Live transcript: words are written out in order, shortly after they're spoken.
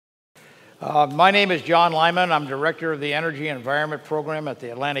My name is John Lyman. I'm Director of the Energy and Environment Program at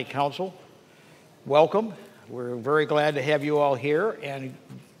the Atlantic Council. Welcome. We're very glad to have you all here, and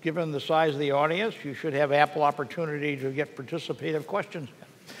given the size of the audience, you should have ample opportunity to get participative questions.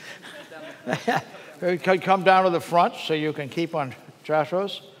 Come down to the front so you can keep on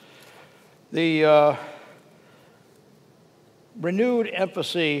Josh's. The renewed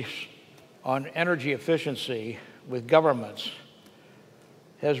emphasis on energy efficiency with governments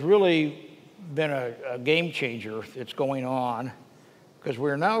has really been a game changer that's going on, because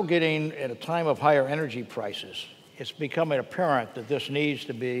we're now getting, at a time of higher energy prices, it's becoming apparent that this needs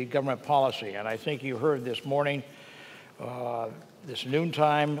to be government policy. And I think you heard this morning, this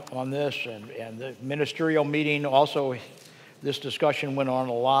noontime on this, and the ministerial meeting also, this discussion went on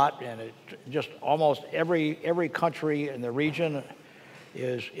a lot, and it just almost every country in the region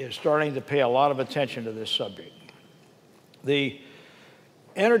is starting to pay a lot of attention to this subject. The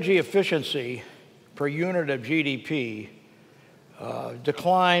energy efficiency per unit of GDP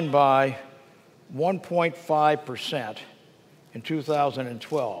declined by 1.5% in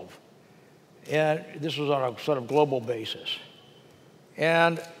 2012. And this was on a sort of global basis.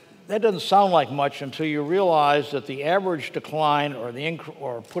 And that doesn't sound like much until you realize that the average decline, or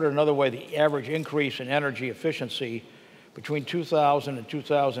put it another way, the average increase in energy efficiency between 2000 and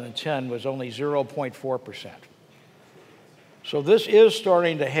 2010 was only 0.4%. So this is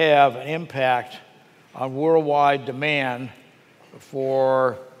starting to have an impact on worldwide demand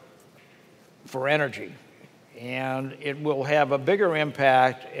for energy. And it will have a bigger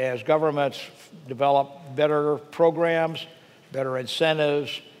impact as governments develop better programs, better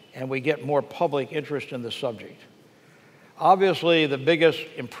incentives, and we get more public interest in the subject. Obviously, the biggest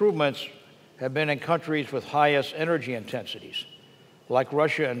improvements have been in countries with highest energy intensities, like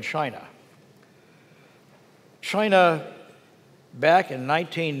Russia and China. China, back in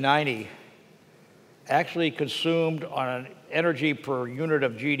 1990, actually consumed on an energy per unit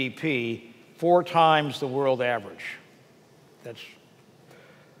of GDP 4 times the world average.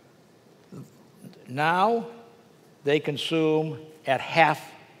 Now they consume at half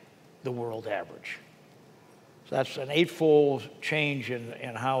the world average. So that's an 8-fold change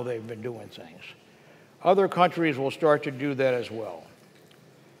in how they've been doing things. Other countries will start to do that as well.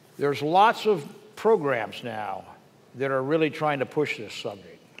 There's lots of programs now that are really trying to push this subject.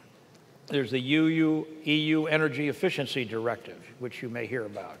 There's the EU Energy Efficiency Directive, which you may hear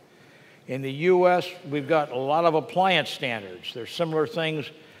about. In the US, we've got a lot of appliance standards. There's similar things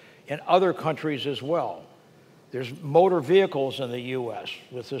in other countries as well. There's motor vehicles in the US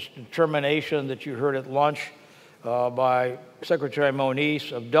with this determination that you heard at lunch by Secretary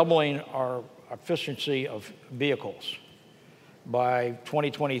Moniz of doubling our efficiency of vehicles by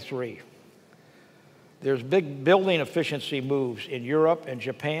 2023. There's big building efficiency moves in Europe and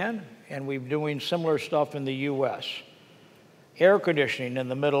Japan, and we're doing similar stuff in the US. Air conditioning in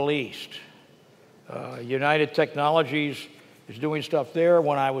the Middle East. United Technologies is doing stuff there.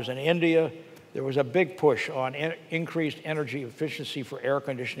 When I was in India, there was a big push on increased energy efficiency for air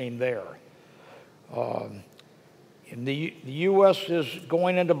conditioning there. The US is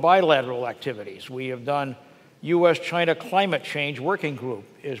going into bilateral activities. We have done U.S.-China Climate Change Working Group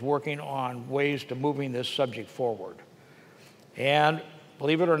is working on ways to moving this subject forward. And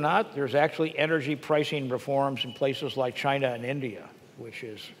believe it or not, there's actually energy pricing reforms in places like China and India, which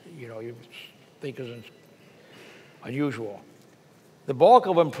is, you think is unusual. The bulk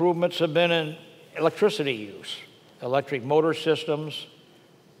of improvements have been in electricity use, electric motor systems,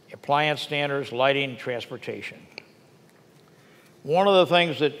 appliance standards, lighting, transportation. One of the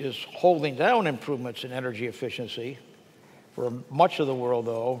things that is holding down improvements in energy efficiency for much of the world,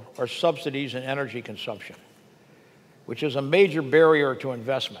 though, are subsidies in energy consumption, which is a major barrier to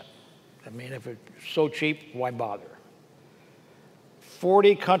investment. I mean, if it's so cheap, why bother?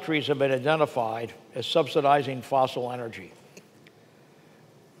 40 countries have been identified as subsidizing fossil energy.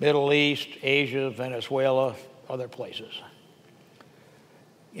 Middle East, Asia, Venezuela, other places.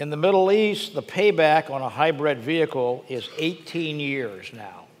 In the Middle East, the payback on a hybrid vehicle is 18 years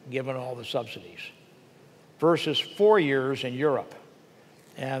now, given all the subsidies, versus 4 years in Europe.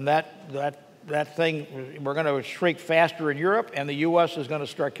 And that thing, we're going to shrink faster in Europe, and the US is going to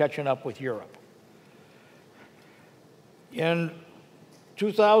start catching up with Europe. In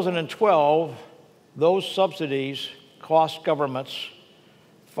 2012, those subsidies cost governments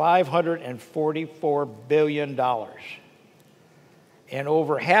 $544 billion. And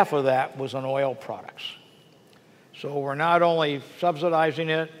over half of that was on oil products. So we're not only subsidizing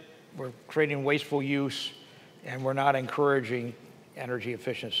it, we're creating wasteful use, and we're not encouraging energy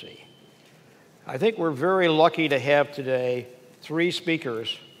efficiency. I think we're very lucky to have today 3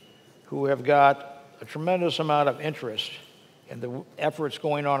 speakers who have got a tremendous amount of interest in the efforts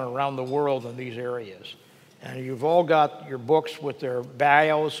going on around the world in these areas. And you've all got your books with their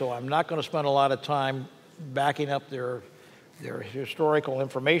bios, so I'm not going to spend a lot of time backing up their historical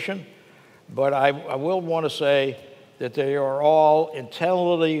information, but I will want to say that they are all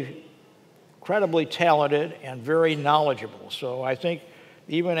incredibly talented and very knowledgeable. So I think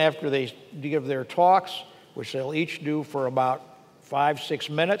even after they give their talks, which they'll each do for about 5-6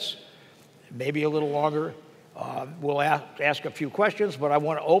 minutes, maybe a little longer, we'll ask a few questions, but I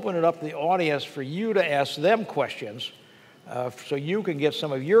want to open it up to the audience for you to ask them questions so you can get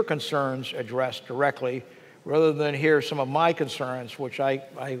some of your concerns addressed directly rather than hear some of my concerns, which I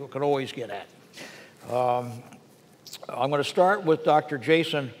could always get at. I'm going to start with Dr.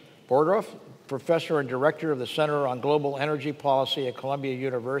 Jason Bordoff, professor and director of the Center on Global Energy Policy at Columbia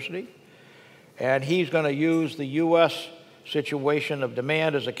University. And he's going to use the U.S. situation of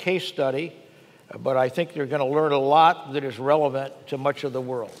demand as a case study, but I think you're going to learn a lot that is relevant to much of the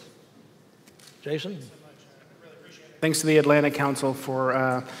world. Jason? Thanks so much. I really appreciate it. Thanks to the Atlantic Council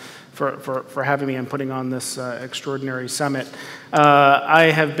for having me and putting on this extraordinary summit.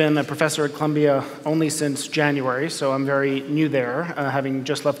 I have been a professor at Columbia only since January, so I'm very new there, having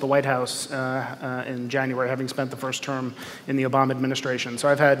just left the White House in January, having spent the first term in the Obama administration. So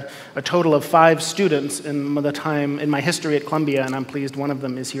I've had a total of 5 students in the time in my history at Columbia, and I'm pleased one of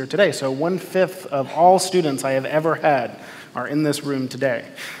them is here today. So 1/5 of all students I have ever had are in this room today.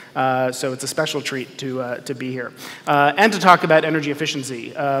 So it's a special treat to be here. And to talk about energy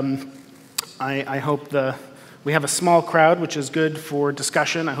efficiency. I hope we have a small crowd, which is good for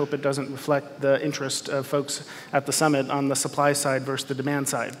discussion. I hope it doesn't reflect the interest of folks at the summit on the supply side versus the demand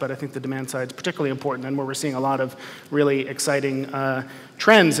side. But I think the demand side is particularly important, and where we're seeing a lot of really exciting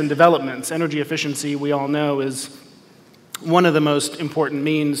trends and developments. Energy efficiency, we all know, is one of the most important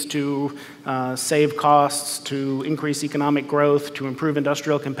means to save costs, to increase economic growth, to improve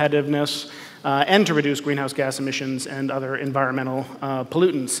industrial competitiveness, and to reduce greenhouse gas emissions and other environmental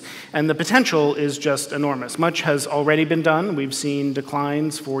pollutants. And the potential is just enormous. Much has already been done. We've seen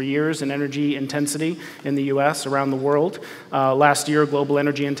declines for years in energy intensity in the US, around the world. Last year, global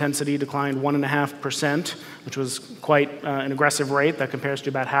energy intensity declined 1.5%, which was quite an aggressive rate. That compares to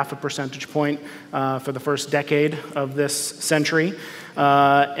about 0.5 percentage point for the first decade of this century.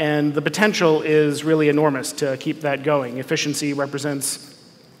 And the potential is really enormous to keep that going. Efficiency represents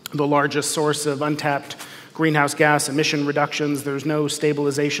the largest source of untapped greenhouse gas emission reductions. There's no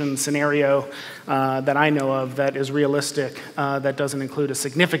stabilization scenario that I know of that is realistic that doesn't include a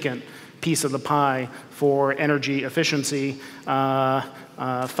significant piece of the pie for energy efficiency.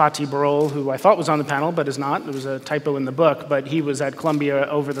 Fatih Birol, who I thought was on the panel but is not, there was a typo in the book, but he was at Columbia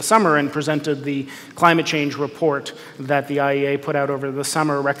over the summer and presented the climate change report that the IEA put out over the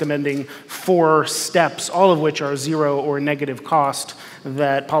summer, recommending 4 steps, all of which are zero or negative cost,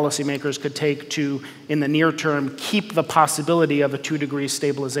 that policymakers could take to, in the near term, keep the possibility of a 2-degree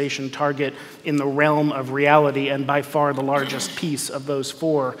stabilization target in the realm of reality. And by far the largest piece of those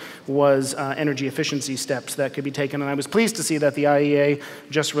 4 was energy efficiency steps that could be taken. And I was pleased to see that the IEA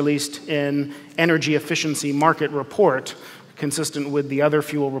just released an energy efficiency market report, consistent with the other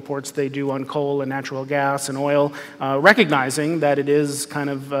fuel reports they do on coal and natural gas and oil, recognizing that it is kind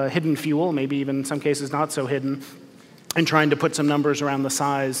of a hidden fuel, maybe even in some cases not so hidden, and trying to put some numbers around the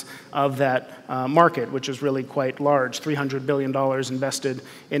size of that market, which is really quite large, $300 billion invested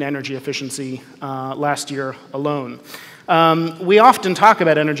in energy efficiency last year alone. We often talk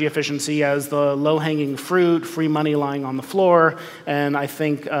about energy efficiency as the low-hanging fruit, free money lying on the floor, and I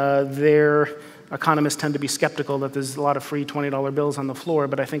think economists tend to be skeptical that there's a lot of free $20 bills on the floor,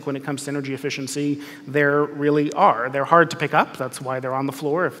 but I think when it comes to energy efficiency, there really are. They're hard to pick up. That's why they're on the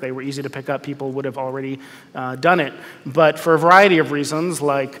floor. If they were easy to pick up, people would have already done it. But for a variety of reasons,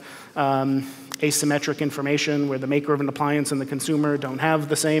 like asymmetric information, where the maker of an appliance and the consumer don't have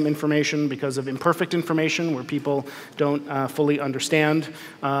the same information because of imperfect information, where people don't fully understand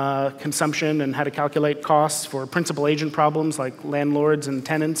consumption and how to calculate costs, for principal agent problems like landlords and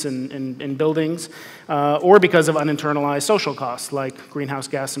tenants in buildings, or because of uninternalized social costs like greenhouse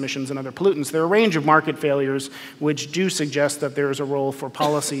gas emissions and other pollutants. There are a range of market failures which do suggest that there is a role for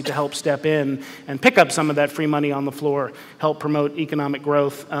policy to help step in and pick up some of that free money on the floor, help promote economic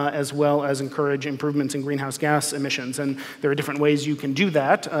growth, as well as encourage improvements in greenhouse gas emissions. And there are different ways you can do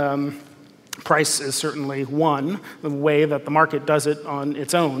that. Price is certainly one, the way that the market does it on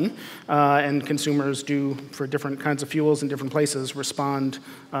its own, and consumers do, for different kinds of fuels in different places, respond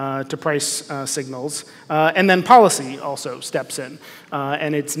to price signals. And then policy also steps in.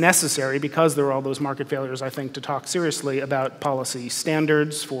 And it's necessary, because there are all those market failures, I think, to talk seriously about policy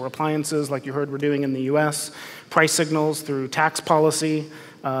standards for appliances, like you heard we're doing in the US, price signals through tax policy,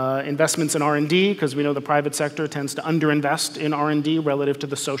 investments in R&D, because we know the private sector tends to underinvest in R&D relative to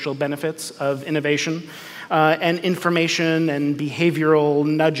the social benefits of innovation, and information and behavioral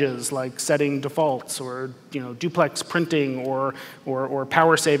nudges like setting defaults or duplex printing or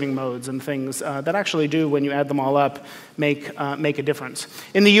power saving modes and things that actually do, when you add them all up, make a difference.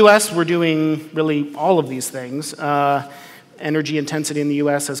 In the US, we're doing really all of these things. Energy intensity in the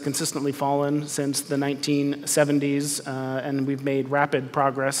US has consistently fallen since the 1970s, and we've made rapid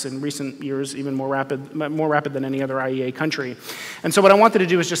progress in recent years, even more rapid than any other IEA country. And so what I wanted to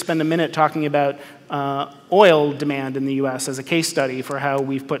do is just spend a minute talking about oil demand in the US as a case study for how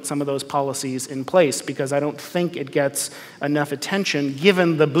we've put some of those policies in place, because I don't think it gets enough attention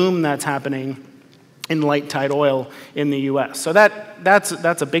given the boom that's happening in light tide oil in the US. So that's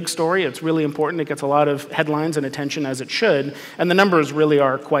a big story. It's really important. It gets a lot of headlines and attention, as it should, and the numbers really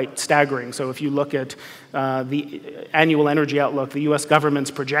are quite staggering. So if you look at the annual energy outlook, the US government's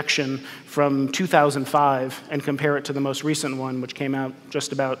projection from 2005, and compare it to the most recent one, which came out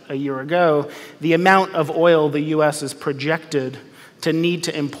just about a year ago, the amount of oil the US is projected to need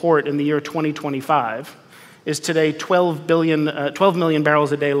to import in the year 2025 is today 12 million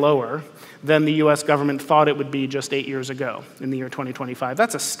barrels a day lower than the US government thought it would be just 8 years ago in the year 2025.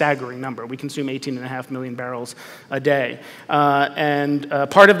 That's a staggering number. We consume 18.5 million barrels a day. And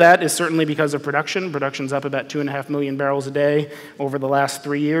part of that is certainly because of production. Production's up about 2.5 million barrels a day over the last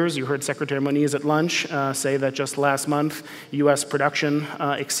 3 years. You heard Secretary Moniz at lunch say that just last month, US production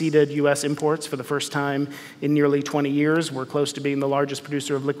exceeded US imports for the first time in nearly 20 years. We're close to being the largest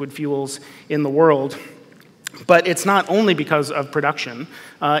producer of liquid fuels in the world. But it's not only because of production,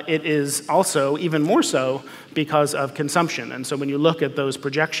 it is also, even more so, because of consumption. And so when you look at those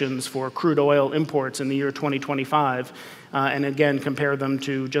projections for crude oil imports in the year 2025, and again compare them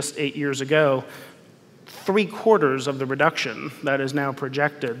to just 8 years ago, 3/4 of the reduction that is now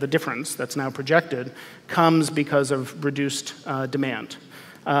projected, the difference that's now projected, comes because of reduced demand.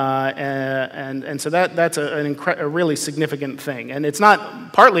 And so that's a really significant thing. And it's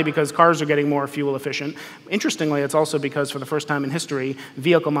not partly because cars are getting more fuel efficient. Interestingly, it's also because for the first time in history,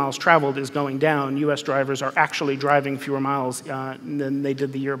 vehicle miles traveled is going down. US drivers are actually driving fewer miles than they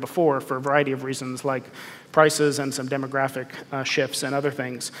did the year before for a variety of reasons, like prices and some demographic shifts and other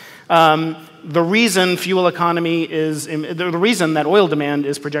things. The reason the reason that oil demand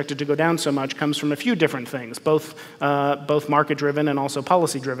is projected to go down so much comes from a few different things, both market-driven and also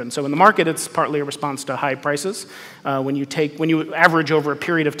policy-driven. So in the market, it's partly a response to high prices. When you average over a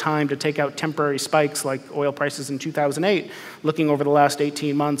period of time to take out temporary spikes like oil prices in 2008, looking over the last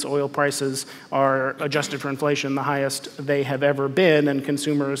 18 months, oil prices are adjusted for inflation the highest they have ever been, and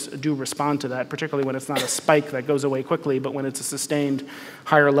consumers do respond to that, particularly when it's not a spike that goes away quickly, but when it's a sustained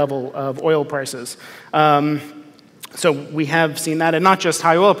higher level of oil prices. So we have seen that, and not just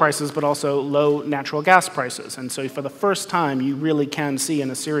high oil prices, but also low natural gas prices. And so for the first time, you really can see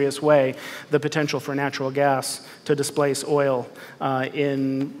in a serious way the potential for natural gas to displace oil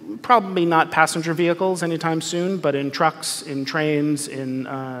in probably not passenger vehicles anytime soon, but in trucks, in trains, in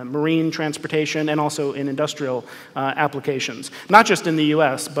marine transportation, and also in industrial applications. Not just in the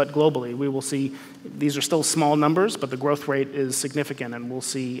US, but globally. We will see, these are still small numbers, but the growth rate is significant, and we'll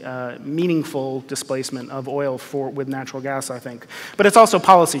see meaningful displacement of oil with natural gas, I think. But it's also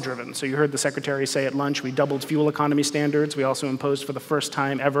policy-driven. So you heard the Secretary say at lunch, we doubled fuel economy standards. We also imposed for the first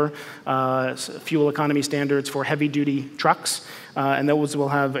time ever fuel economy standards for heavy-duty trucks. And those will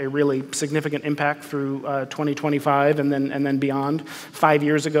have a really significant impact through 2025 and then beyond. 5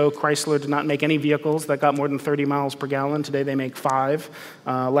 years ago, Chrysler did not make any vehicles that got more than 30 miles per gallon. Today, they make 5.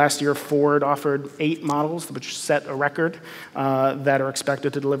 Last year, Ford offered 8 models, which set a record, that are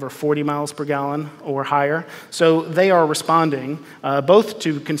expected to deliver 40 miles per gallon or higher. So they are responding both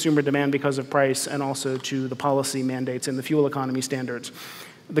to consumer demand because of price and also to the policy mandates in the fuel economy standards.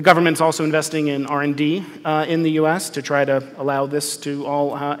 The government's also investing in R&D in the US to try to allow this to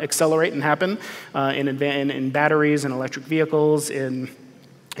all accelerate and happen in batteries and electric vehicles, in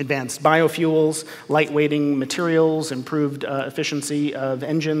advanced biofuels, lightweighting materials, improved efficiency of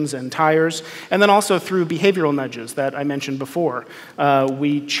engines and tires, and then also through behavioral nudges that I mentioned before.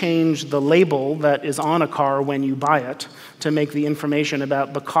 We changed the label that is on a car when you buy it to make the information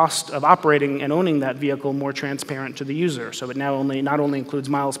about the cost of operating and owning that vehicle more transparent to the user. So it now not only includes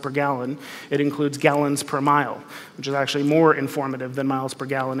miles per gallon, it includes gallons per mile, which is actually more informative than miles per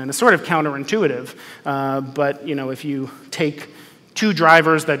gallon, and it's sort of counterintuitive. But if you take two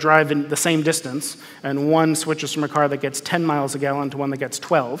drivers that drive in the same distance, and one switches from a car that gets 10 miles a gallon to one that gets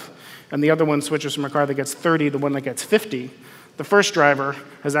 12, and the other one switches from a car that gets 30 to one that gets 50, the first driver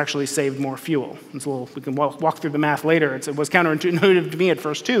has actually saved more fuel. We can walk through the math later. It was counterintuitive to me at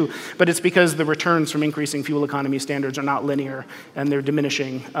first too, but it's because the returns from increasing fuel economy standards are not linear, and they're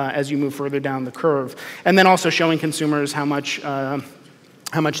diminishing as you move further down the curve. And then also showing consumers how much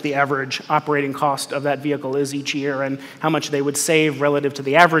the average operating cost of that vehicle is each year and how much they would save relative to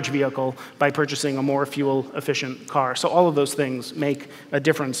the average vehicle by purchasing a more fuel-efficient car. So all of those things make a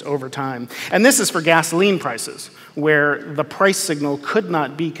difference over time. And this is for gasoline prices, where the price signal could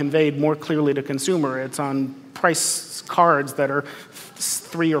not be conveyed more clearly to consumer. It's on price cards that are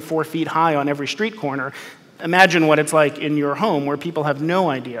 3 or 4 feet high on every street corner. Imagine what it's like in your home, where people have no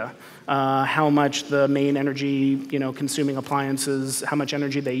idea how much the main energy, consuming appliances, how much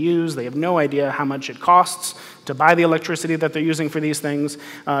energy they use. They have no idea how much it costs to buy the electricity that they're using for these things.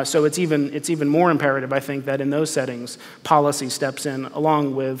 So it's even more imperative, I think, that in those settings, policy steps in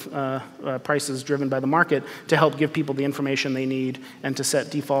along with prices driven by the market to help give people the information they need and to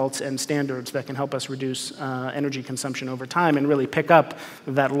set defaults and standards that can help us reduce energy consumption over time and really pick up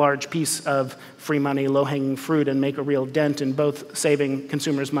that large piece of free money, low-hanging fruit, and make a real dent in both saving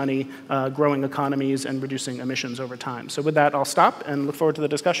consumers money, growing economies, and reducing emissions over time. So with that, I'll stop and look forward to the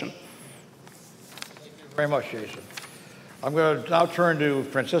discussion. Thank you very much, Jason. I'm going to now turn to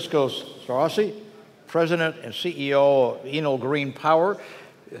Francesco Starace, President and CEO of Enel Green Power.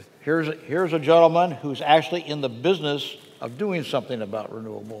 Here's a gentleman who's actually in the business of doing something about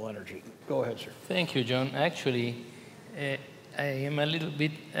renewable energy. Go ahead, sir. Thank you, John. Actually, I am a little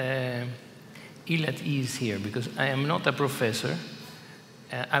bit ill at ease here because I am not a professor.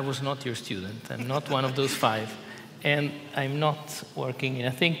 I was not your student. I'm not one of those 5. And I'm not working in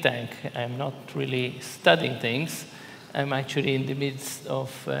a think tank. I'm not really studying things. I'm actually in the midst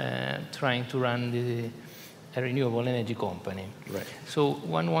of trying to run a renewable energy company. Right. So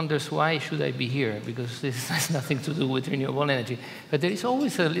one wonders, why should I be here? Because this has nothing to do with renewable energy. But there is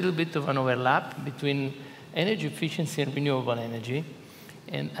always a little bit of an overlap between energy efficiency and renewable energy.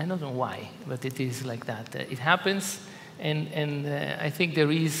 And I don't know why, but it is like that. It happens, and I think there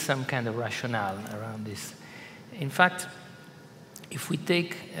is some kind of rationale around this. In fact, if we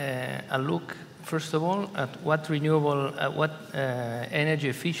take a look, first of all, at what energy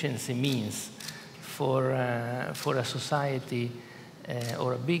efficiency means for a society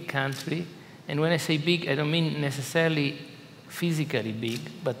or a big country, and when I say big, I don't mean necessarily physically big,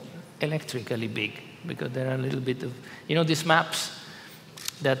 but electrically big, because there are a little bit of, these maps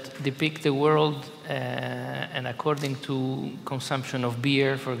that depict the world, and according to consumption of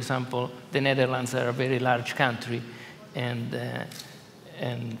beer, for example, the Netherlands are a very large country, and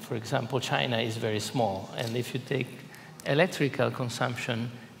for example, China is very small. And if you take electrical consumption,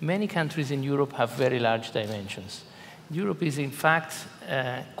 many countries in Europe have very large dimensions. Europe is, in fact,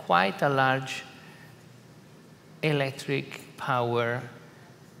 quite a large electric power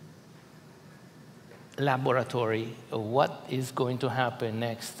laboratory of what is going to happen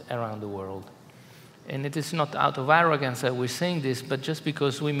next around the world. And it is not out of arrogance that we're saying this, but just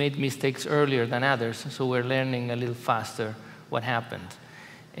because we made mistakes earlier than others, so we're learning a little faster what happened.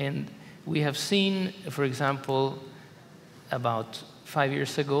 And we have seen, for example, about 5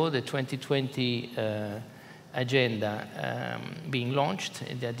 years ago, the 2020 agenda being launched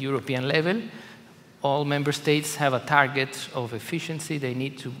at the European level. All member states have a target of efficiency they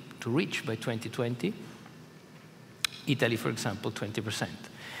need to reach by 2020. Italy, for example, 20%.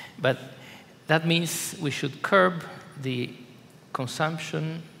 But that means we should curb the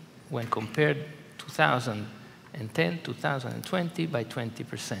consumption when compared 2010, 2020 by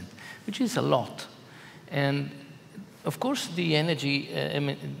 20%, which is a lot. And of course, the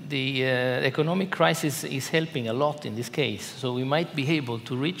economic crisis is helping a lot in this case. So we might be able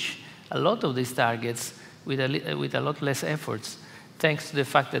to reach a lot of these targets with a lot less efforts, thanks to the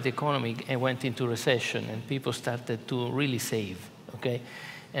fact that the economy went into recession and people started to really save, okay?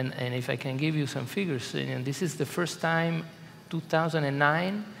 And if I can give you some figures, and this is the first time,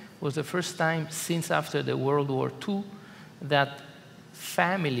 2009 was the first time since after the World War II that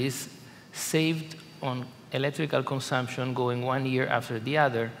families saved on electrical consumption going 1 year after the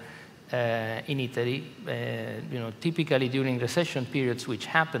other in Italy. Typically during recession periods, which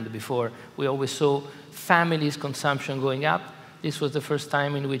happened before, we always saw families' consumption going up. This was the first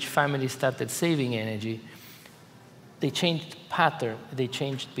time in which families started saving energy. They changed pattern, they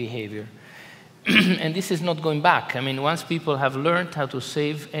changed behavior. And this is not going back. I mean, once people have learned how to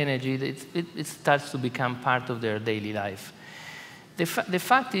save energy, it starts to become part of their daily life. The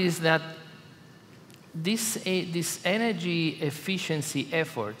fact is that these energy efficiency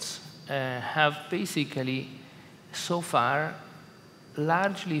efforts have basically, so far,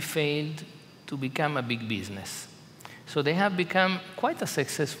 largely failed to become a big business. So they have become quite a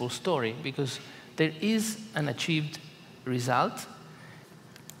successful story because there is an achieved result,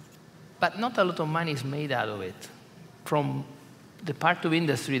 but not a lot of money is made out of it from the part of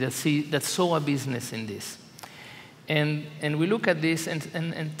industry that saw a business in this. And we look at this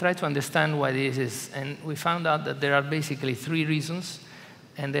and try to understand why this is. And we found out that there are basically 3 reasons,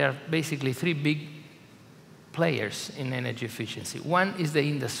 and there are basically 3 big players in energy efficiency. One is the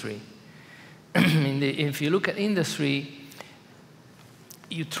industry. If you look at industry,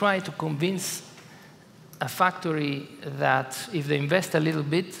 you try to convince a factory that if they invest a little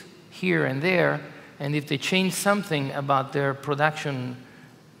bit here and there, and if they change something about their production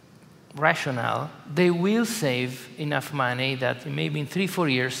rationale, they will save enough money that maybe in 3-4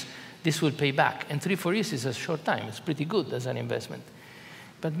 years, this will pay back. And 3-4 years is a short time. It's pretty good as an investment.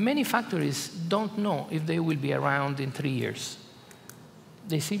 But many factories don't know if they will be around in 3 years.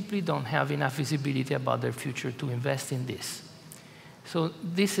 They simply don't have enough visibility about their future to invest in this. So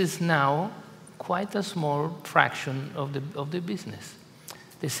this is now quite a small fraction of the business.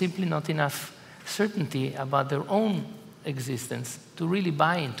 There's simply not enough certainty about their own existence to really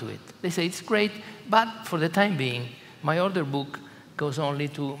buy into it. They say, it's great, but for the time being, my order book goes only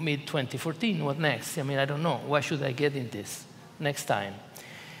to mid-2014. What next? I mean, I don't know. Why should I get in this next time?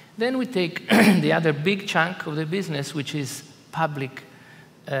 Then we take the other big chunk of the business, which is public,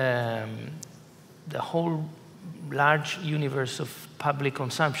 the whole large universe of public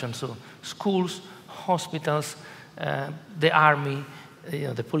consumption. So schools, hospitals, the army,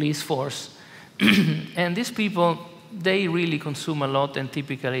 the police force. And these people, they really consume a lot, and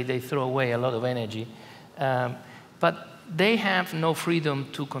typically they throw away a lot of energy. But they have no freedom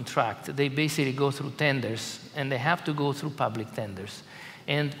to contract. They basically go through tenders, and they have to go through public tenders.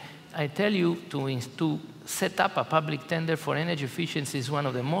 And I tell you, to set up a public tender for energy efficiency is one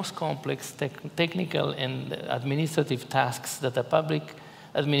of the most complex technical and administrative tasks that a public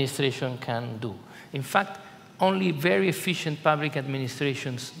administration can do. In fact, only very efficient public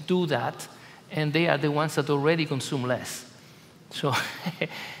administrations do that, and they are the ones that already consume less. So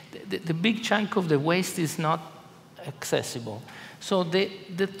the big chunk of the waste is not accessible. So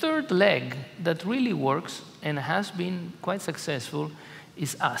the third leg that really works and has been quite successful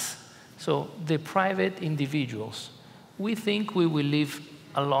is us. So the private individuals. We think we will live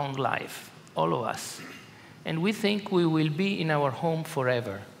a long life, all of us. And we think we will be in our home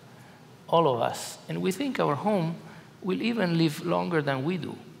forever, all of us. And we think our home will even live longer than we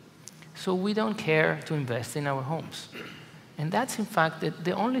do. So we don't care to invest in our homes. And that's, in fact,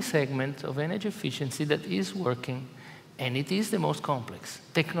 the only segment of energy efficiency that is working, and it is the most complex.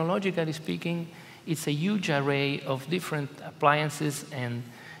 Technologically speaking, it's a huge array of different appliances, and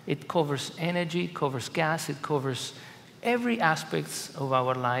it covers energy, it covers gas, it covers every aspect of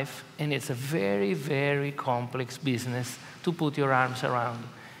our life, and it's a very, very complex business to put your arms around.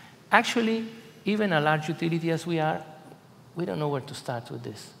 Actually, even a large utility as we are, we don't know where to start with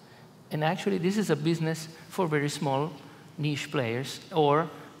this. And actually, this is a business for very small niche players or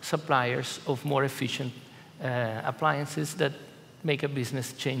suppliers of more efficient appliances that make a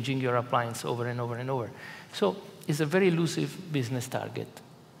business changing your appliance over and over and over. So it's a very elusive business target.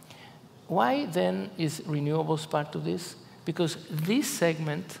 Why then is renewables part of this? Because this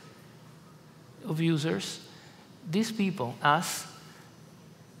segment of users, these people, us,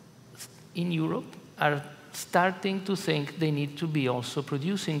 in Europe, are starting to think they need to be also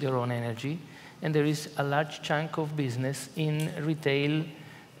producing their own energy, and there is a large chunk of business in retail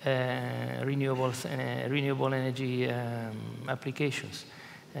renewable energy applications.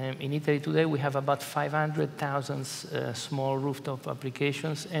 In Italy today, we have about 500,000 small rooftop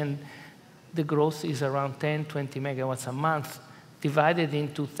applications, and the growth is around 10, 20 megawatts a month, divided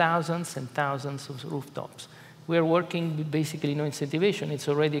into thousands and thousands of rooftops. We are working with basically no incentivization. It's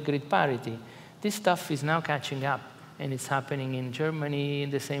already grid parity. This stuff is now catching up, and it's happening in Germany in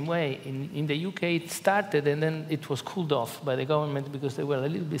the same way. In the UK, it started, and then it was cooled off by the government because they were a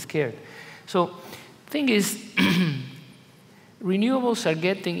little bit scared. So the thing is, renewables are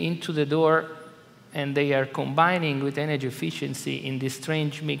getting into the door and they are combining with energy efficiency in this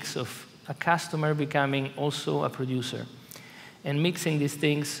strange mix of a customer becoming also a producer. And mixing these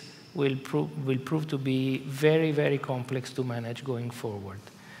things will prove to be very, very complex to manage going forward.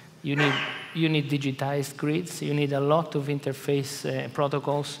 You need digitized grids, you need a lot of interface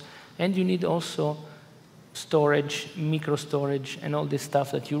protocols, and you need also storage, micro-storage, and all this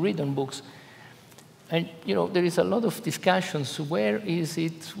stuff that you read on books. And there is a lot of discussions. Where is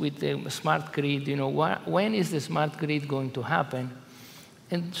it with the smart grid? When is the smart grid going to happen?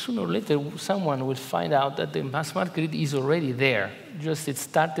 And sooner or later, someone will find out that the smart grid is already there. Just it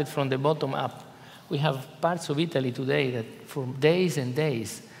started from the bottom up. We have parts of Italy today that for days and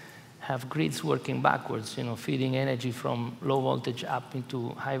days have grids working backwards, feeding energy from low voltage up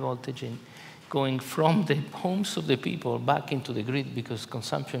into high voltage and going from the homes of the people back into the grid because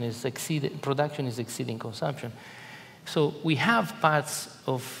production is exceeding consumption. So we have parts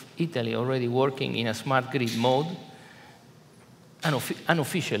of Italy already working in a smart grid mode,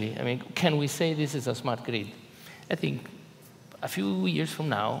 unofficially. I mean, can we say this is a smart grid? I think a few years from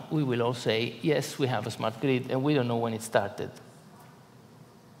now, we will all say, yes, we have a smart grid, and we don't know when it started.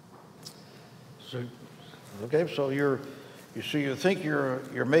 So, okay, so you think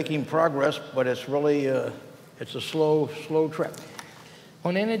you're making progress, but it's really it's a slow trip.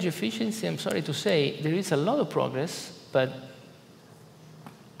 On energy efficiency, I'm sorry to say, there is a lot of progress, but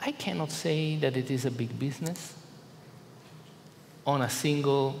I cannot say that it is a big business on a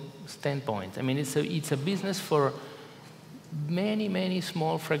single standpoint. I mean, it's a business for many, many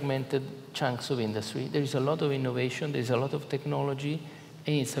small fragmented chunks of industry. There is a lot of innovation, there's a lot of technology,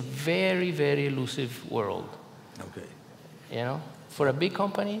 and it's a very, very elusive world. Okay. For a big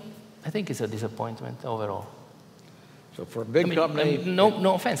company, I think it's a disappointment overall. So for a big company...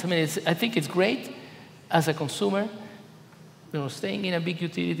 no offense. I mean, I think it's great as a consumer, staying in a big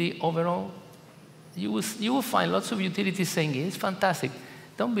utility overall. You will find lots of utilities saying it's fantastic.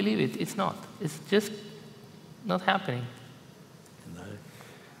 Don't believe it. It's not. It's just not happening.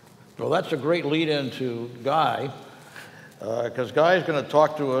 Well, that's a great lead-in to Guy, because Guy is going to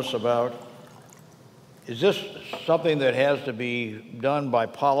talk to us about, is this something that has to be done by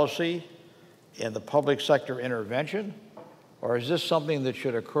policy and the public sector intervention, or is this something that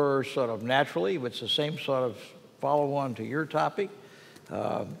should occur sort of naturally? It's the same sort of follow-on to your topic.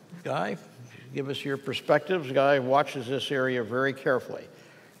 Guy, give us your perspectives. Guy watches this area very carefully.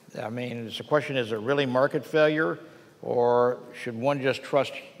 I mean, it's a question, is it really market failure, or should one just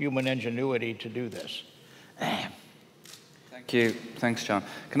trust human ingenuity to do this? Thank you. Thanks, John.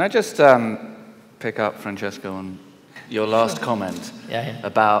 Can I just pick up, Francesco, on your last comment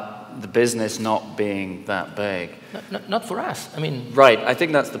about the business not being that big? Not for us. I mean... Right. I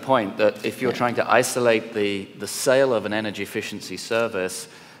think that's the point, that if you're trying to isolate the sale of an energy efficiency service,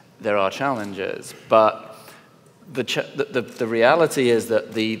 there are challenges. But the reality is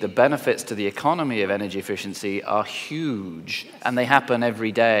that the benefits to the economy of energy efficiency are huge, and they happen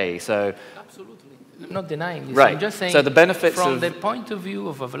every day. So absolutely. I'm not denying this. Right. I'm just saying, so the benefits from the point of view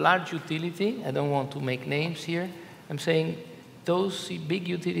of a large utility, I don't want to make names here, I'm saying those big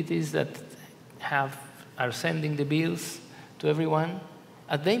utilities that are sending the bills to everyone,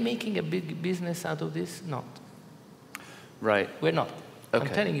 are they making a big business out of this? Not. Right. We're not. Okay.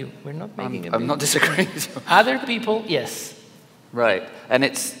 I'm telling you, we're not making a big I'm not disagreeing. Other people, yes. Right. And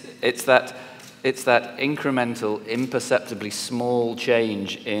it's that incremental, imperceptibly small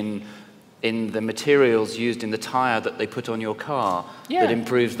change in the materials used in the tire that they put on your car that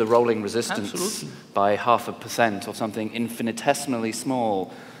improves the rolling resistance by 0.5% or something infinitesimally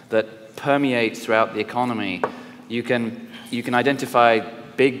small that permeates throughout the economy. You can identify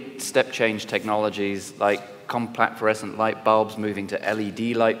big step change technologies like compact fluorescent light bulbs moving to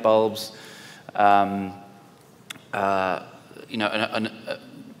LED light bulbs,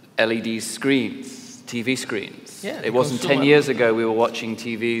 LED screens, TV screens. Yeah, it wasn't 10 years ago we were watching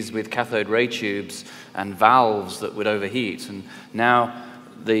TVs with cathode ray tubes and valves that would overheat, and now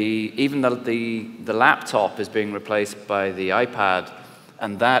even the laptop is being replaced by the iPad,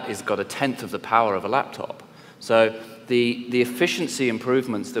 and that has got 1/10 of the power of a laptop. So the efficiency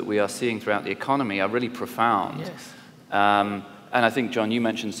improvements that we are seeing throughout the economy are really profound. Yes. And I think, John, you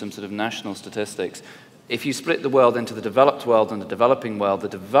mentioned some sort of national statistics. If you split the world into the developed world and the developing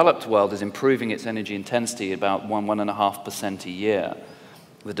world is improving its energy intensity about 1.5% a year.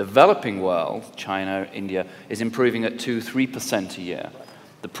 The developing world, China, India, is improving at 2-3% a year.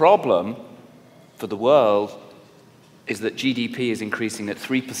 The problem for the world is that GDP is increasing at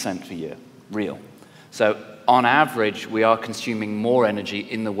 3% a year, real. So on average, we are consuming more energy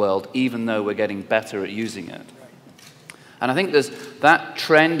in the world, even though we're getting better at using it. And I think that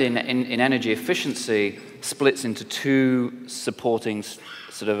trend in energy efficiency splits into two supporting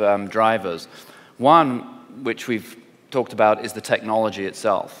sort of drivers. One, which we've talked about, is the technology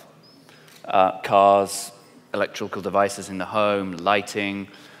itself. Cars, electrical devices in the home, lighting.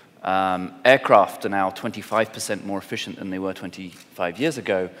 Aircraft are now 25% more efficient than they were 25 years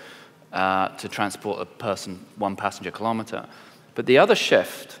ago to transport a person 1 passenger kilometer. But the other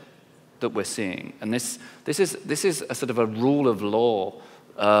shift that we're seeing, and this is a sort of a rule of law,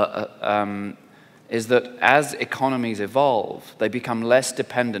 is that as economies evolve, they become less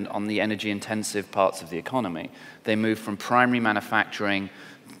dependent on the energy-intensive parts of the economy. They move from primary manufacturing,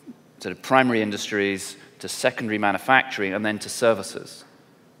 sort of primary industries, to secondary manufacturing, and then to services.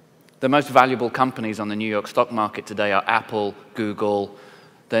 The most valuable companies on the New York stock market today are Apple, Google.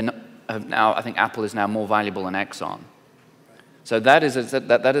 I think Apple is now more valuable than Exxon. So that is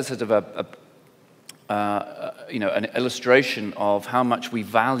sort of an illustration of how much we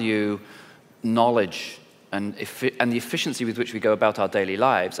value knowledge and the efficiency with which we go about our daily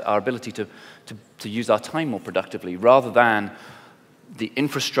lives, our ability to use our time more productively, rather than the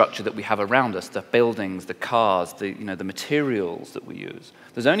infrastructure that we have around us, the buildings, the cars, the materials that we use.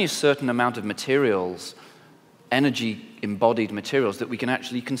 There's only a certain amount of materials, energy-embodied materials, that we can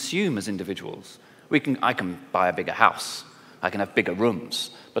actually consume as individuals. I can buy a bigger house. I can have bigger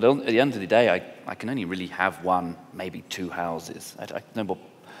rooms. But at the end of the day, I can only really have one, maybe 2 houses.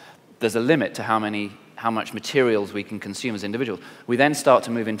 There's a limit to how much materials we can consume as individuals. We then start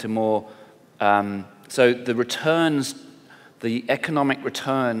to move into more, so the economic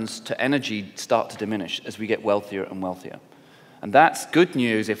returns to energy start to diminish as we get wealthier and wealthier. And that's good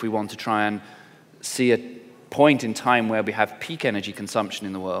news if we want to try and see a point in time where we have peak energy consumption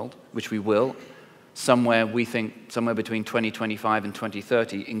in the world, which we will, we think somewhere between 2025 and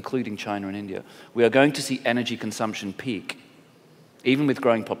 2030, including China and India. We are going to see energy consumption peak, even with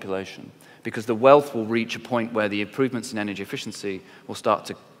growing population, because the wealth will reach a point where the improvements in energy efficiency will start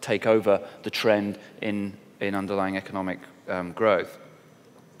to take over the trend in underlying economic growth.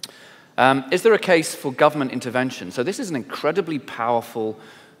 Is there a case for government intervention? So this is an incredibly powerful,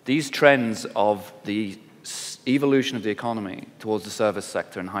 these trends of the evolution of the economy towards the service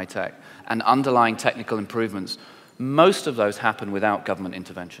sector and high tech and underlying technical improvements, most of those happen without government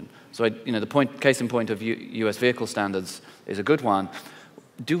intervention. So the case in point of US vehicle standards is a good one.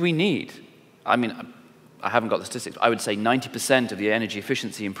 Do we need, I haven't got the statistics, I would say 90% of the energy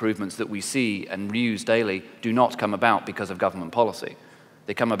efficiency improvements that we see and use daily do not come about because of government policy.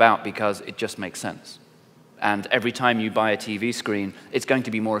 They come about because it just makes sense. And every time you buy a TV screen, it's going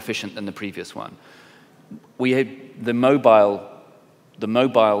to be more efficient than the previous one. The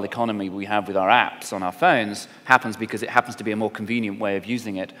mobile economy we have with our apps on our phones happens because it happens to be a more convenient way of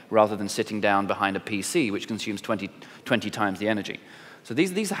using it rather than sitting down behind a PC, which consumes 20 times the energy. So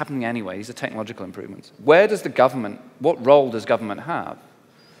these are happening anyway. These are technological improvements. What role does government have?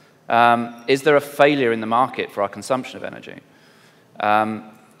 Is there a failure in the market for our consumption of energy?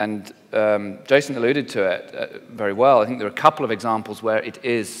 Jason alluded to it very well. I think there are a couple of examples where it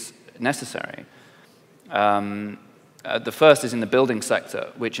is necessary. The first is in the building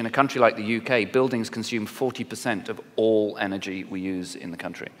sector, which in a country like the UK, buildings consume 40% of all energy we use in the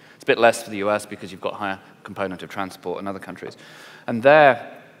country. It's a bit less for the US because you've got a higher component of transport in other countries. And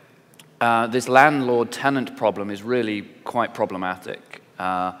this landlord-tenant problem is really quite problematic.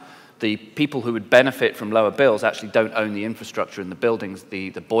 The people who would benefit from lower bills actually don't own the infrastructure in the buildings, the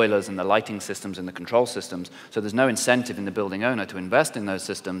boilers and the lighting systems and the control systems, so there's no incentive in the building owner to invest in those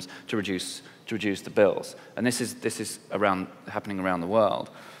systems to reduce the bills. And this is happening around the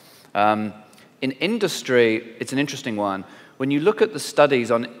world. In industry, it's an interesting one. When you look at the studies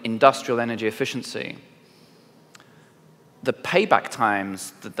on industrial energy efficiency, the payback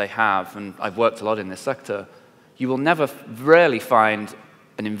times that they have, and I've worked a lot in this sector, you will rarely find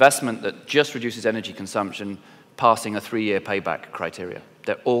an investment that just reduces energy consumption passing a 3-year payback criteria.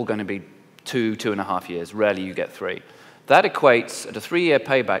 They're all going to be 2.5 years. Rarely you get 3. That equates, at a 3-year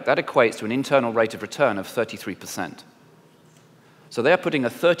payback, that equates to an internal rate of return of 33%. So they're putting a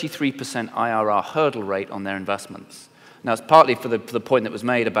 33% IRR hurdle rate on their investments. Now, it's partly for the point that was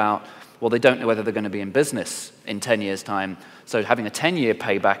made about, well, they don't know whether they're going to be in business in 10 years' time, so having a 10-year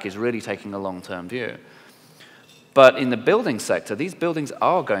payback is really taking a long-term view. But in the building sector, these buildings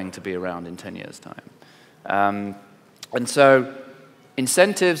are going to be around in 10 years' time. And so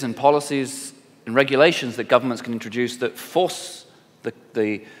incentives and policies and regulations that governments can introduce that force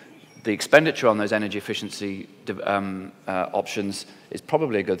the expenditure on those energy efficiency options is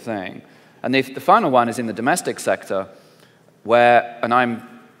probably a good thing. And the final one is in the domestic sector, where, and I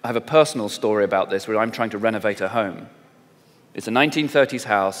have a personal story about this, where I'm trying to renovate a home. It's a 1930s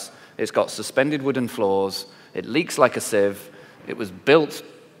house. It's got suspended wooden floors. It leaks like a sieve. It was built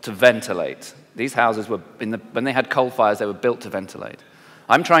to ventilate. These houses were, when they had coal fires, they were built to ventilate.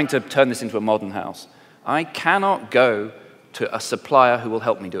 I'm trying to turn this into a modern house. I cannot go to a supplier who will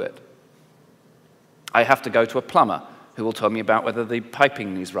help me do it. I have to go to a plumber who will tell me about whether the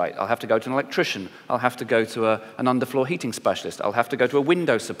piping is right. I'll have to go to an electrician. I'll have to go to an underfloor heating specialist. I'll have to go to a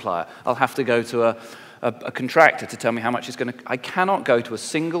window supplier. I'll have to go to a contractor to tell me how much it's going to... I cannot go to a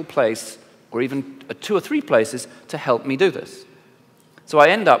single place or even 2 or 3 places to help me do this. So I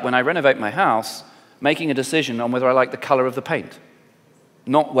end up, when I renovate my house, making a decision on whether I like the color of the paint,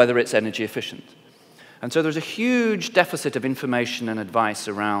 not whether it's energy efficient. And so there's a huge deficit of information and advice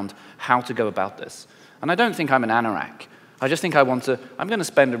around how to go about this. And I don't think I'm an anorak. I just think I'm going to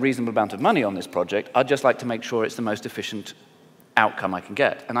spend a reasonable amount of money on this project. I'd just like to make sure it's the most efficient outcome I can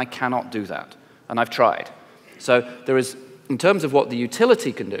get. And I cannot do that. And I've tried. So there is, in terms of what the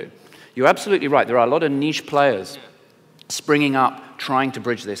utility can do, you're absolutely right. There are a lot of niche players springing up, trying to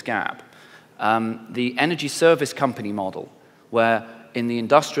bridge this gap. The energy service company model, where in the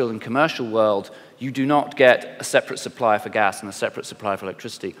industrial and commercial world, you do not get a separate supplier for gas and a separate supplier for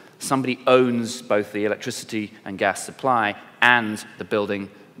electricity. Somebody owns both the electricity and gas supply and the building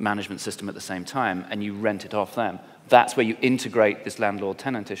management system at the same time, and you rent it off them. That's where you integrate this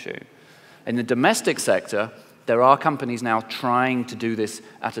landlord-tenant issue. In the domestic sector, there are companies now trying to do this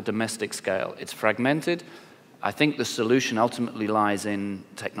at a domestic scale. It's fragmented. I think the solution ultimately lies in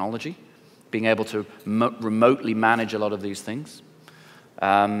technology, being able to remotely manage a lot of these things,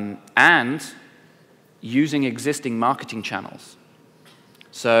 and using existing marketing channels.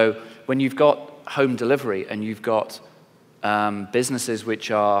 So when you've got home delivery and you've got businesses which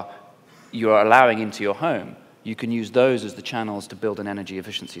you are allowing into your home, you can use those as the channels to build an energy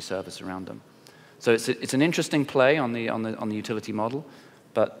efficiency service around them. So it's an interesting play on the utility model,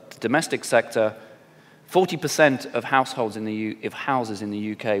 but the domestic sector, 40% of houses in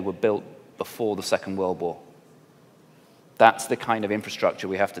the UK were built before the Second World War. That's the kind of infrastructure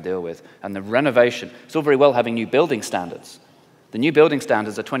we have to deal with. And the renovation, it's all very well having new building standards. The new building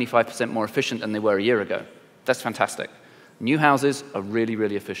standards are 25% more efficient than they were a year ago. That's fantastic. New houses are really,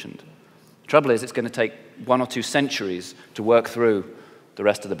 really efficient. The trouble is, it's going to take 1 or 2 centuries to work through the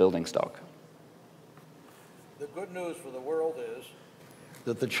rest of the building stock. The good news for the world is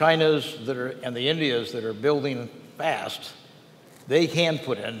that the Chinas and the Indias that are building fast, they can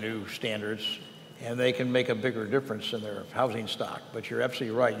put in new standards and they can make a bigger difference in their housing stock. But you're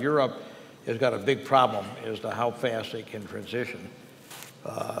absolutely right. Europe has got a big problem as to how fast they can transition.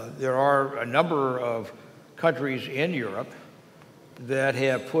 There are a number of countries in Europe that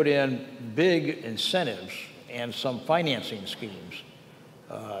have put in big incentives and some financing schemes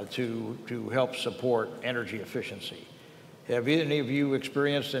to help support energy efficiency. Have any of you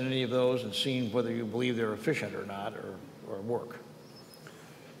experienced any of those and seen whether you believe they're efficient or not, or work?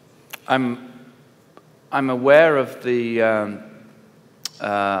 I'm aware of the,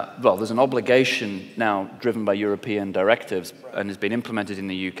 well, there's an obligation now driven by European directives and has been implemented in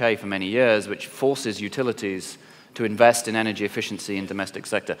the UK for many years, which forces utilities to invest in energy efficiency in domestic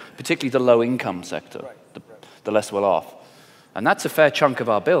sector, particularly the low-income sector, the less well-off. And that's a fair chunk of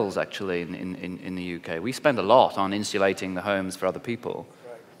our bills, actually, in the UK. We spend a lot on insulating the homes for other people.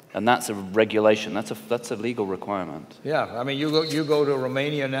 And that's a regulation. That's a legal requirement. Yeah, I mean, you go to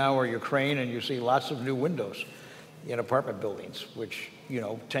Romania now or Ukraine, and you see lots of new windows in apartment buildings, which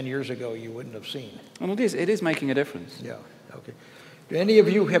 10 years ago you wouldn't have seen. And it is making a difference. Yeah. Okay. Do any of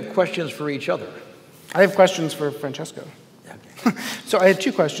you have questions for each other? I have questions for Francesco. Okay. So I had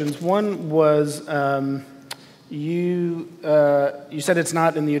 2 questions. One was you said it's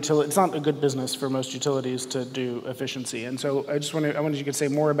not a good business for most utilities to do efficiency, and so I wanted you to say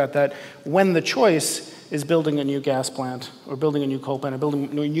more about that. When the choice is building a new gas plant or building a new coal plant or building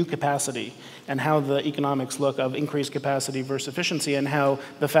a new capacity, and how the economics look of increased capacity versus efficiency, and how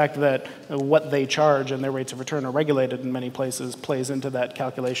the fact that what they charge and their rates of return are regulated in many places plays into that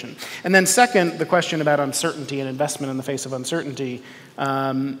calculation. And then second, the question about uncertainty and investment in the face of uncertainty.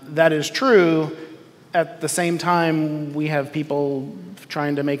 That is true. At the same time, we have people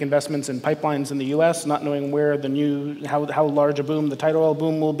trying to make investments in pipelines in the U.S., not knowing where how large a boom the tight oil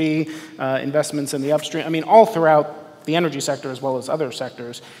boom will be, investments in the upstream. I mean, all throughout the energy sector as well as other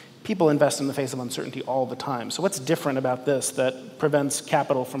sectors, people invest in the face of uncertainty all the time. So what's different about this that prevents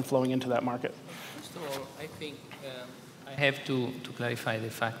capital from flowing into that market? First of all, I think I have to clarify the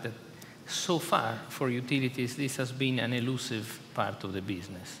fact that so far for utilities, this has been an elusive part of the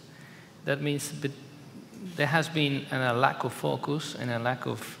business. That means that there has been a lack of focus and a lack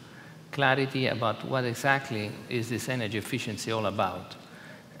of clarity about what exactly is this energy efficiency all about.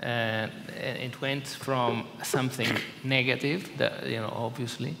 And it went from something negative, that,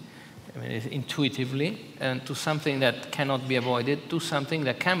 obviously, intuitively, and to something that cannot be avoided, to something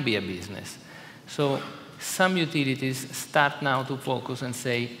that can be a business. So some utilities start now to focus and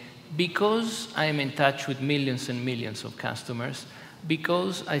say, because I am in touch with millions and millions of customers,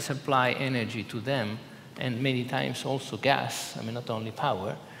 because I supply energy to them, and many times also gas, not only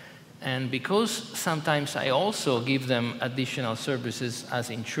power, and because sometimes I also give them additional services as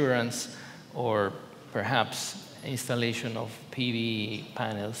insurance or perhaps installation of PV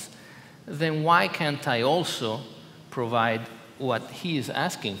panels, then why can't I also provide what he is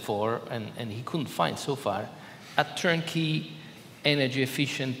asking for, and he couldn't find so far, a turnkey, energy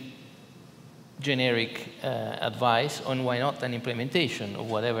efficient, generic advice on why not an implementation of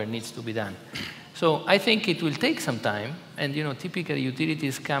whatever needs to be done. So I think it will take some time, and typically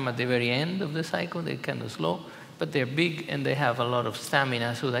utilities come at the very end of the cycle. They're kind of slow, but they're big and they have a lot of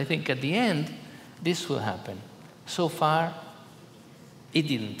stamina. So I think at the end, this will happen. So far, it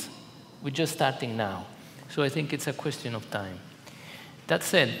didn't. We're just starting now. So I think it's a question of time. That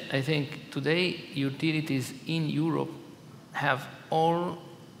said, I think today utilities in Europe have all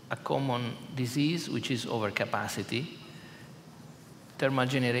a common disease, which is overcapacity. Thermal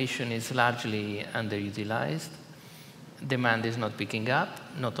generation is largely underutilized. Demand is not picking up,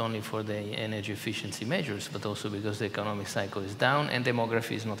 not only for the energy efficiency measures, but also because the economic cycle is down and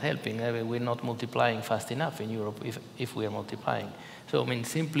demography is not helping. We're not multiplying fast enough in Europe if we are multiplying. So,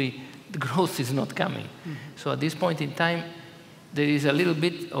 simply the growth is not coming. Mm-hmm. So at this point in time, there is a little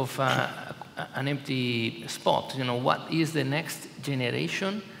bit of an empty spot. What is the next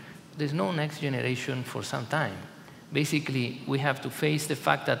generation? There's no next generation for some time. Basically, we have to face the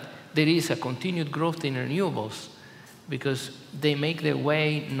fact that there is a continued growth in renewables because they make their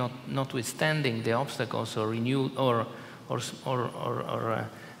way notwithstanding the obstacles or renewed or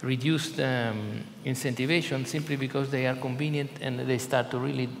reduced incentivization simply because they are convenient and they start to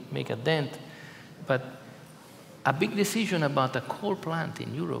really make a dent. But a big decision about a coal plant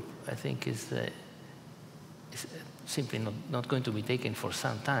in Europe, I think, is simply not going to be taken for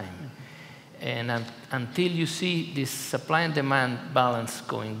some time. Mm-hmm. And until you see this supply and demand balance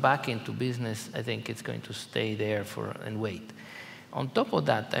going back into business, I think it's going to stay there and wait. On top of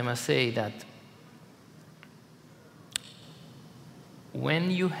that, I must say that when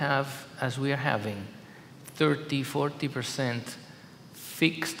you have, as we are having, 30, 40%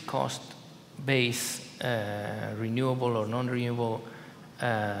 fixed cost base, renewable or non-renewable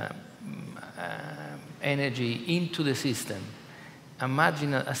energy into the system,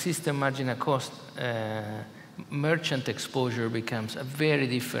 a system marginal cost merchant exposure becomes a very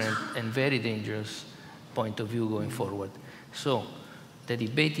different and very dangerous point of view going forward. So the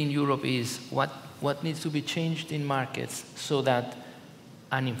debate in Europe is what needs to be changed in markets so that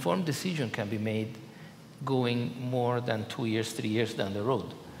an informed decision can be made going more than 2 years, 3 years down the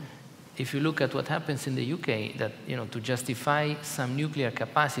road. If you look at what happens in the UK, that to justify some nuclear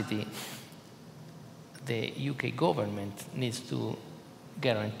capacity, the UK government needs to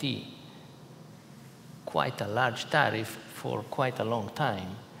guarantee quite a large tariff for quite a long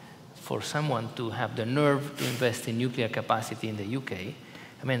time for someone to have the nerve to invest in nuclear capacity in the UK.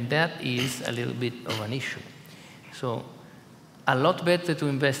 That is a little bit of an issue. So a lot better to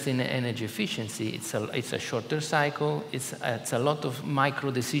invest in energy efficiency. It's a shorter cycle. It's a lot of micro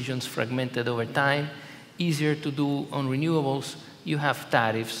decisions fragmented over time, easier to do on renewables. You have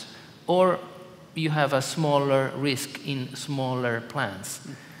tariffs, or you have a smaller risk in smaller plants.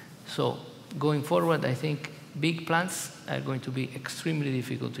 So going forward, I think big plants are going to be extremely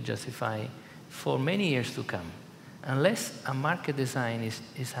difficult to justify for many years to come, unless a market design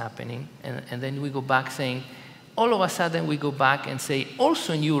is happening, and then we go back saying, all of a sudden we go back and say,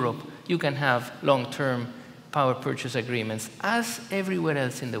 also in Europe, you can have long-term power purchase agreements, as everywhere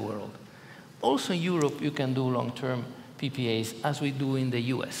else in the world. Also in Europe, you can do long-term PPAs, as we do in the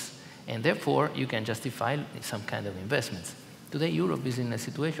US. And therefore, you can justify some kind of investments. Today, Europe is in a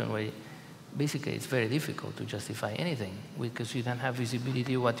situation where basically it's very difficult to justify anything because you don't have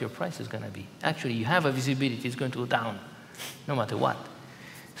visibility of what your price is going to be. Actually, you have a visibility, it's going to go down no matter what.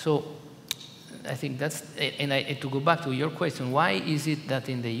 So I think that's, and to go back to your question, why is it that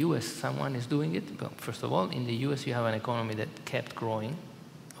in the US someone is doing it? Well, first of all, in the US you have an economy that kept growing.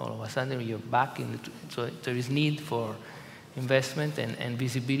 All of a sudden you're back in so there is need for investment and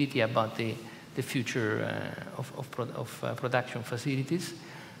visibility about the future of production facilities.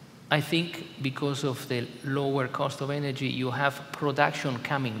 I think because of the lower cost of energy, you have production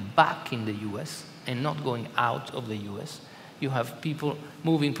coming back in the US and not going out of the US. you have people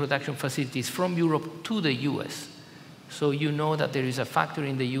moving production facilities from Europe to the US. So you know that there is a factory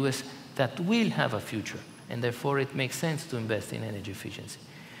in the US that will have a future, and therefore it makes sense to invest in energy efficiency.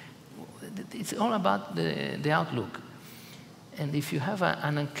 It's all about the outlook. And if you have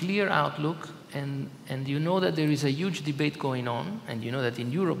an unclear outlook, and you know that there is a huge debate going on, and you know that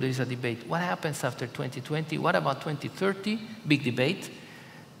in Europe there is a debate, what happens after 2020? What about 2030? Big debate.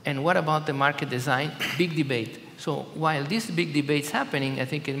 And what about the market design? Big debate. So while this big debate's happening, I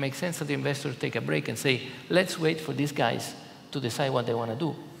think it makes sense that the investors take a break and say, let's wait for these guys to decide what they want to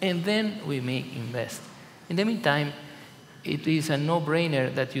do. And then we may invest. In the meantime, it is a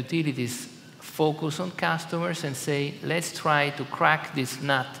no-brainer that utilities focus on customers and say, let's try to crack this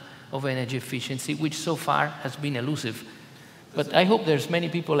nut of energy efficiency, which so far has been elusive. But I hope there's many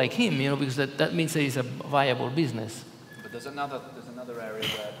people like him, because that means there is a viable business. But there's another area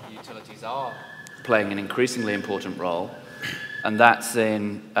where utilities are playing an increasingly important role, and that's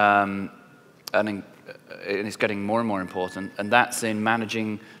and it's getting more and more important, and that's in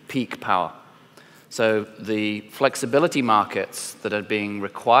managing peak power. So the flexibility markets that are being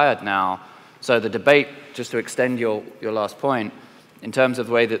required now, so the debate, just to extend your last point, in terms of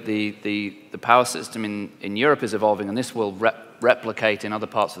the way that the power system in Europe is evolving, and this will replicate in other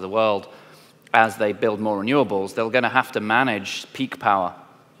parts of the world as they build more renewables, they're going to have to manage peak power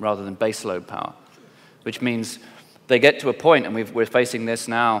rather than baseload power, which means they get to a point, and we're facing this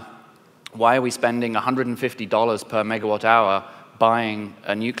now, why are we spending $150 per megawatt hour buying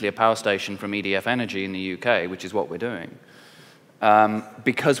a nuclear power station from EDF Energy in the UK, which is what we're doing?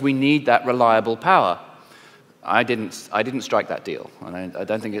 Because we need that reliable power. I didn't strike that deal, and I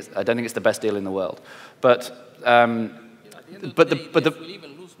don't think it's the best deal in the world. But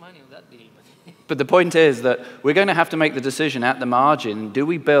the point is that we're going to have to make the decision at the margin: do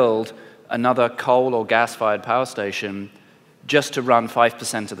we build another coal or gas-fired power station just to run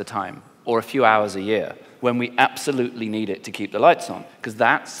 5% of the time, or a few hours a year, when we absolutely need it to keep the lights on? Because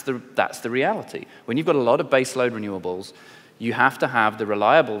that's the reality. When you've got a lot of baseload renewables, you have to have the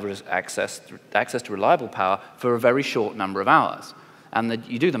reliable access to reliable power for a very short number of hours. And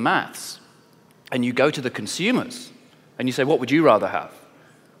you do the maths, and you go to the consumers, and you say, what would you rather have?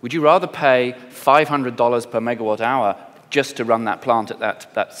 Would you rather pay $500 per megawatt hour just to run that plant at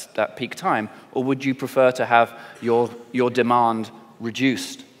that peak time, or would you prefer to have your demand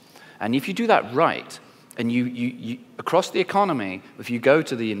reduced? And if you do that right, and you across the economy, if you go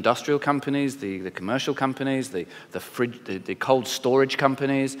to the industrial companies, the commercial companies, the cold storage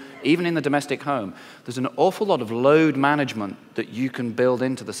companies, even in the domestic home, there's an awful lot of load management that you can build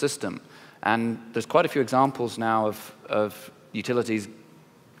into the system. And there's quite a few examples now of utilities,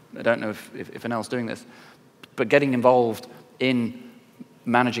 I don't know if Enel's doing this, but getting involved in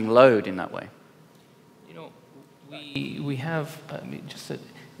managing load in that way. We have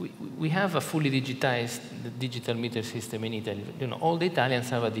we have a fully digitized digital meter system in Italy. All the Italians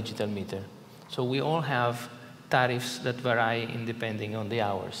have a digital meter. So we all have tariffs that vary depending on the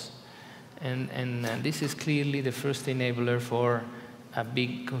hours. And this is clearly the first enabler for a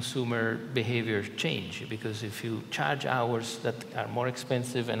big consumer behavior change, because if you charge hours that are more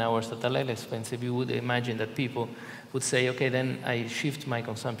expensive and hours that are less expensive, you would imagine that people would say, okay, then I shift my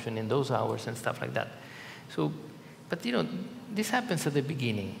consumption in those hours and stuff like that. So, but this happens at the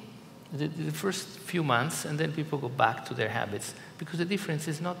beginning, the first few months, and then people go back to their habits, because the difference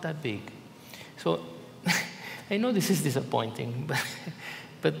is not that big. So I know this is disappointing,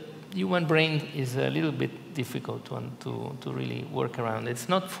 but human brain is a little bit difficult to really work around. It's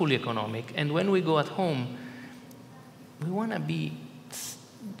not fully economic. And when we go at home, we want to be,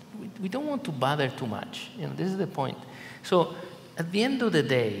 we don't want to bother too much. This is the point. So at the end of the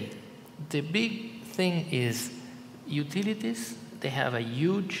day, the big thing is utilities. They have a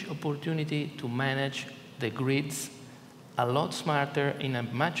huge opportunity to manage the grids a lot smarter, in a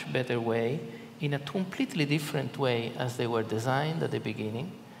much better way, in a completely different way as they were designed at the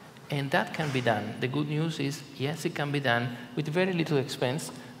beginning. And that can be done. The good news is, yes, it can be done with very little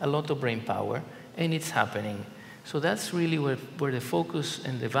expense, a lot of brain power, and it's happening. So that's really where the focus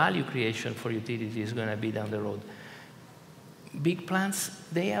and the value creation for utility is going to be down the road. Big plants,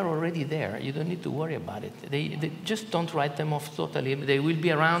 they are already there. You don't need to worry about it. They just don't write them off totally. They will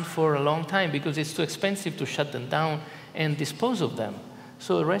be around for a long time because it's too expensive to shut them down and dispose of them.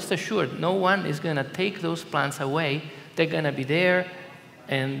 So rest assured, no one is going to take those plants away. They're going to be there,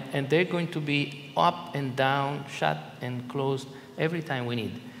 and they're going to be up and down, shut and closed every time we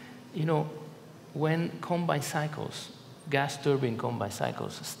need. When combined cycles, gas turbine combined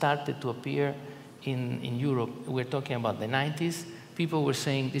cycles, started to appear in Europe, we're talking about the 90s, people were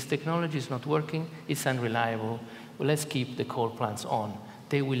saying, this technology is not working, it's unreliable, well, let's keep the coal plants on.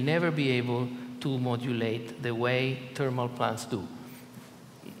 They will never be able to modulate the way thermal plants do.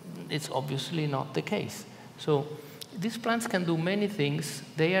 It's obviously not the case. So these plants can do many things.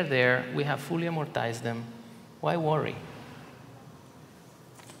 They are there. We have fully amortized them. Why worry?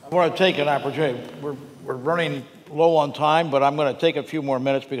 I want to take an opportunity. We're running low on time, but I'm going to take a few more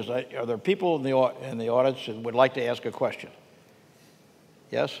minutes because are there people in the audience that would like to ask a question?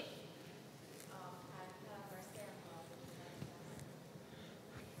 Yes?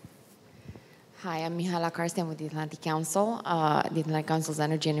 Hi, I'm Mihala Karsten with the Atlantic Council, the Atlantic Council's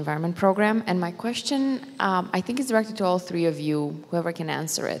Energy and Environment Program. And my question, I think, is directed to all three of you, whoever can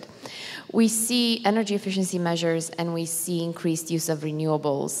answer it. We see energy efficiency measures and we see increased use of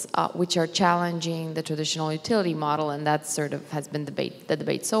renewables, which are challenging the traditional utility model, and that sort of has been the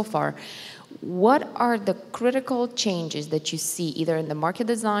debate so far. What are the critical changes that you see either in the market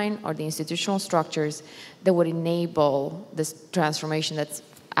design or the institutional structures that would enable this transformation that's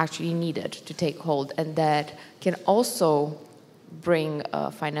actually needed to take hold and that can also bring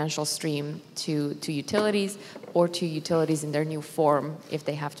a financial stream to utilities or to utilities in their new form if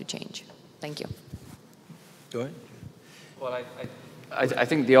they have to change? Thank you. Go ahead. Well, I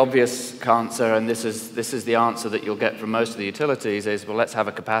think the obvious answer, and this is the answer that you'll get from most of the utilities, is, well, let's have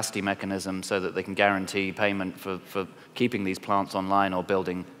a capacity mechanism so that they can guarantee payment for keeping these plants online or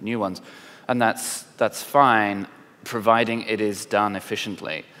building new ones. And that's fine, providing it is done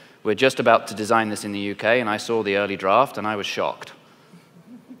efficiently. We're just about to design this in the UK, and I saw the early draft, and I was shocked.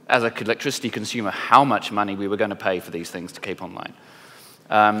 As an electricity consumer, how much money we were going to pay for these things to keep online.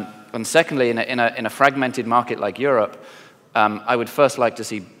 And secondly, in a fragmented market like Europe, I would first like to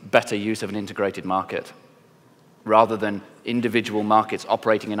see better use of an integrated market, rather than individual markets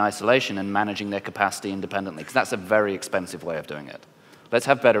operating in isolation and managing their capacity independently, because that's a very expensive way of doing it. Let's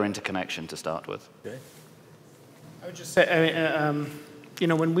have better interconnection to start with. Okay. I would just say, you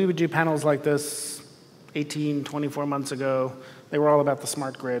know, when we would do panels like this 18, 24 months ago, they were all about the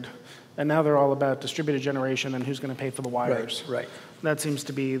smart grid. And now they're all about distributed generation and who's going to pay for the wires. Right. That seems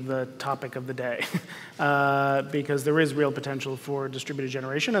to be the topic of the day, because there is real potential for distributed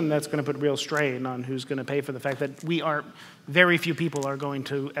generation, and that's going to put real strain on who's going to pay for the fact that very few people are going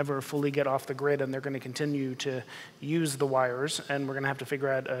to ever fully get off the grid, and they're going to continue to use the wires, and we're going to have to figure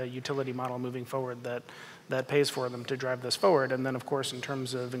out a utility model moving forward that pays for them to drive this forward. And then, of course, in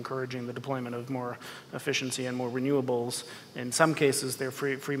terms of encouraging the deployment of more efficiency and more renewables, in some cases, they're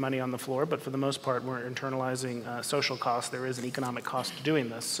free money on the floor, but for the most part, we're internalizing social costs. There is an economic cost to doing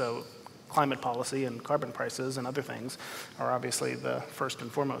this. So climate policy and carbon prices and other things are obviously the first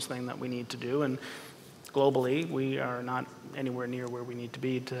and foremost thing that we need to do. And globally, we are not anywhere near where we need to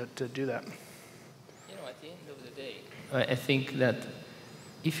be to do that. You know, at the end of the day, I think that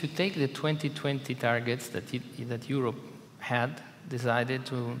if you take the 2020 targets that Europe had decided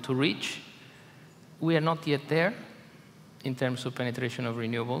to reach, we are not yet there in terms of penetration of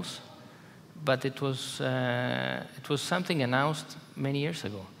renewables, but it was something announced many years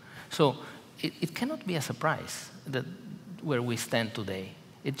ago. So it cannot be a surprise that where we stand today.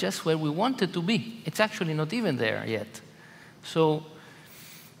 It's just where we wanted to be. It's actually not even there yet. So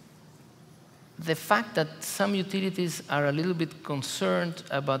the fact that some utilities are a little bit concerned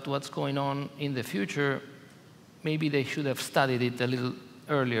about what's going on in the future, maybe they should have studied it a little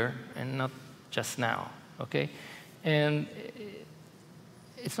earlier and not just now, okay? And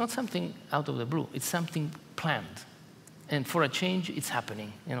it's not something out of the blue. It's something planned. And for a change, it's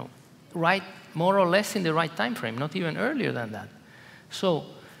happening, you know, right, more or less in the right time frame, not even earlier than that. So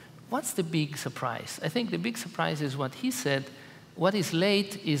what's the big surprise? I think the big surprise is what he said. What is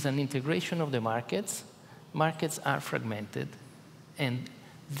late is an integration of the markets. Markets are fragmented. And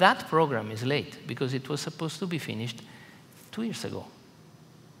that program is late because it was supposed to be finished 2 years ago.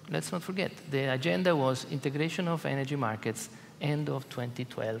 Let's not forget, the agenda was integration of energy markets, end of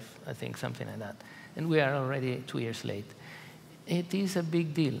 2012, I think, something like that. And we are already 2 years late. It is a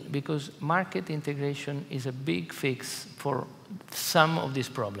big deal because market integration is a big fix for some of this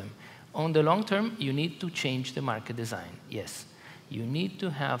problem. On the long term, you need to change the market design, yes. You need to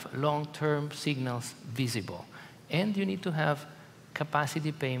have long-term signals visible. And you need to have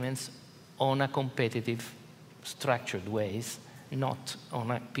capacity payments on a competitive, structured ways, not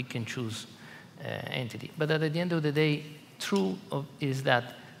on a pick-and-choose entity. But at the end of the day, true is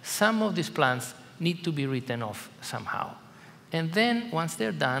that some of these plans need to be written off somehow. And then, once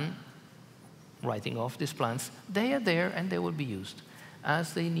they're done writing off these plans, they are there and they will be used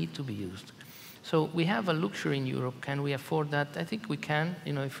as they need to be used. So we have a luxury in Europe. Can we afford that? I think we can,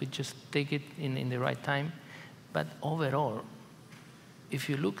 you know, if we just take it in the right time. But overall, if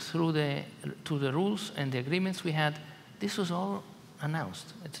you look through the rules and the agreements we had, this was all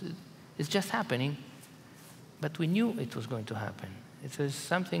announced. It's just happening, but we knew it was going to happen. It was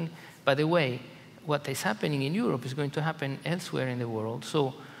something, by the way, what is happening in Europe is going to happen elsewhere in the world.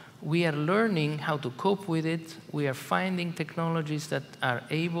 So we are learning how to cope with it. We are finding technologies that are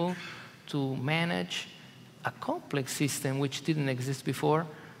able to manage a complex system which didn't exist before.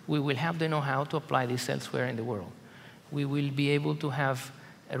 We will have the know-how to apply this elsewhere in the world. We will be able to have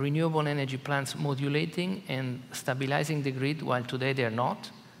renewable energy plants modulating and stabilizing the grid, while today they're not.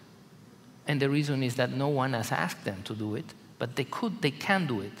 And the reason is that no one has asked them to do it, but they can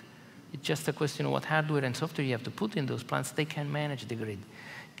do it. It's just a question of what hardware and software you have to put in those plants. They can manage the grid.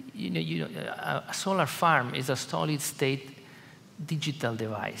 A solar farm is a solid-state digital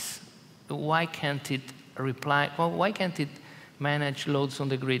device. Why can't it why can't it manage loads on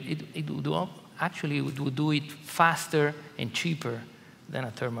the grid? It would do it faster and cheaper than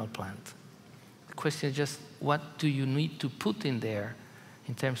a thermal plant. The question is just, what do you need to put in there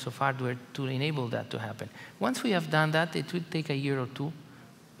in terms of hardware to enable that to happen? Once we have done that, it will take a year or two.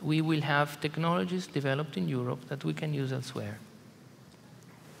 We will have technologies developed in Europe that we can use elsewhere.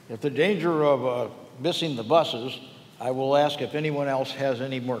 At the danger of missing the buses, I will ask if anyone else has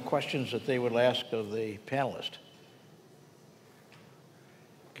any more questions that they would ask of the panelists.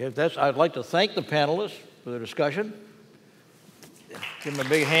 Okay, I'd like to thank the panelists for the discussion. Give them a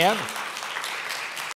big hand.